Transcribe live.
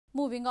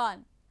Moving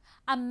on.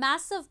 A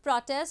massive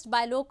protest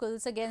by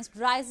locals against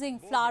rising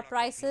flour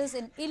prices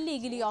in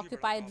illegally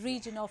occupied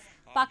region of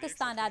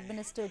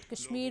Pakistan-administered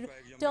Kashmir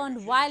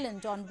turned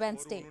violent on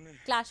Wednesday.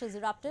 Clashes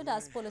erupted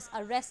as police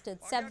arrested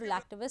several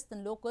activists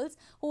and locals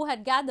who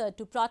had gathered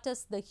to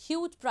protest the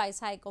huge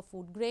price hike of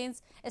food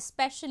grains,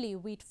 especially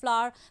wheat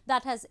flour,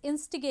 that has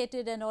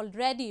instigated an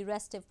already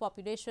restive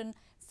population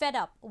fed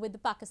up with the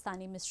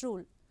Pakistani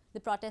misrule. The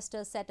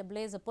protesters set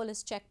ablaze a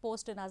police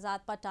checkpost in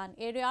Azad Patan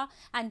area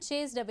and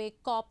chased away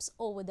cops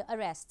over the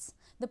arrests.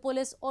 The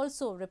police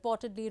also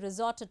reportedly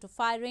resorted to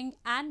firing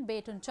and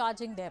baton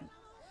charging them.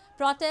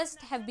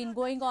 Protests have been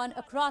going on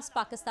across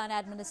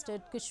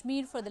Pakistan-administered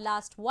Kashmir for the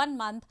last 1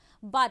 month,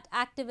 but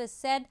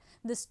activists said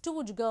the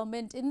stooge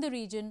government in the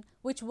region,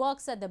 which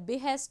works at the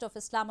behest of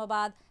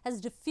Islamabad,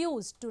 has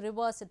refused to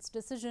reverse its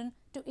decision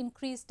to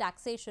increase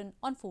taxation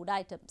on food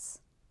items.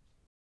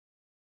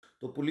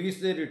 तो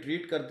police ने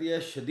retreat कर दिया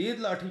है, शदीद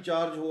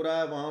लाठीचार्ज हो रहा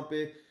है वहाँ पे,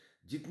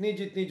 जितनी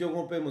जितनी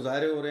जगहों पे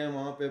मुजाहरे हो रहे हैं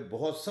वहाँ पे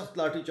बहुत सख्त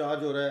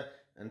लाठीचार्ज हो रहा है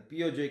and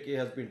POJK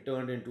has been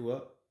turned into a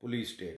police state.